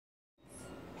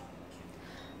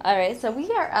Alright, so we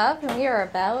are up and we are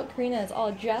about. Karina is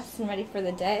all dressed and ready for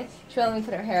the day. She won't let me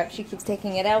put her hair up. She keeps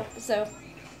taking it out, so.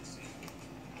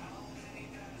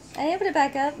 I didn't put it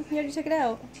back up. You already took it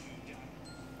out.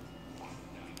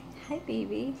 Hi,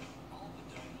 baby.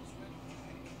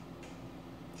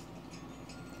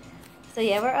 So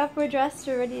yeah, we're up, we're dressed,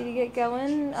 we're ready to get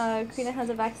going. Karina has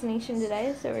a vaccination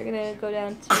today, so we're gonna go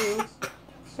down to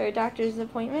her doctor's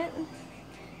appointment.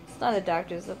 It's not a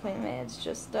doctor's appointment, it's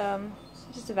just a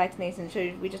vaccination.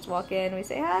 So we just walk in, we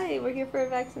say, hi, we're here for a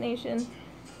vaccination,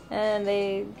 and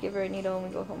they give her a needle and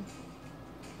we go home.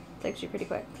 It's actually pretty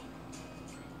quick.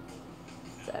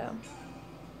 So,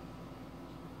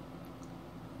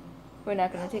 we're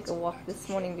not going to take a walk this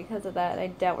morning because of that. I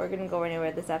doubt we're going to go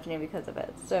anywhere this afternoon because of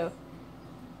it. So,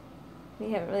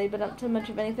 we haven't really been up to much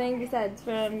of anything besides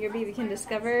from Your Baby Can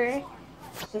Discover.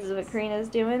 This is what Karina's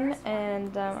doing,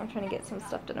 and I'm trying to get some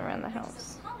stuff done around the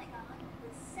house.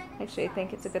 Actually, I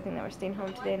think it's a good thing that we're staying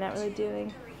home today, not really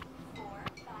doing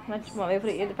much. Want me to put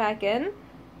it back in?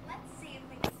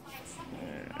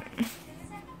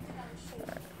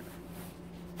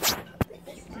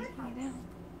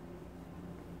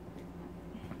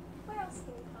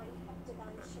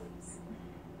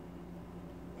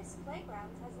 Playground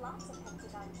has lots of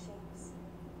heptagon shapes.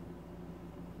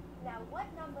 Now, what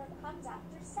number comes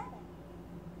after 7?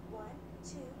 1, 2,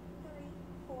 3,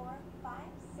 4, 5,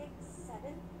 6,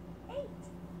 7, 8.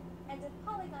 And a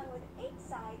polygon with 8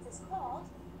 sides is called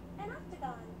an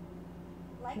octagon.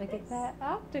 Look at that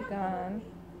octagon.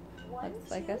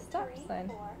 Looks like a stop sign.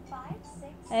 4, 5,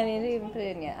 6, I haven't even put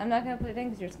it in yet. I'm not going to put it in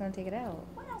because you're just going to take it out.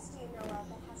 What else do you know of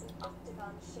that has an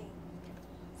octagon shape?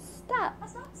 Stop. A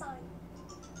stop sign.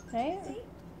 Right? See,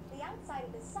 the outside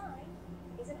of the sign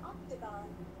is an octagon.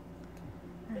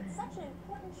 It's such an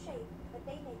important shape that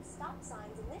they make stop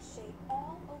signs in this shape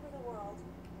all over the world.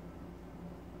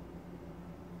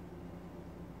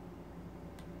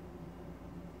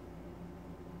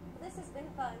 This has been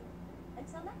fun.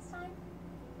 Until next time.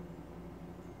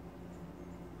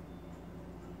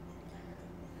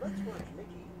 Let's watch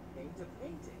Mickey paint a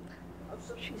painting of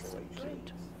some toy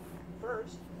trains.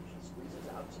 First, she squeezes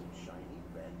out some shiny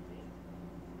red paint,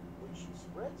 which she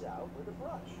spreads out with a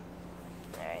brush.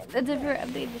 Alright, that's it for our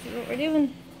update. This is what we're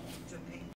doing.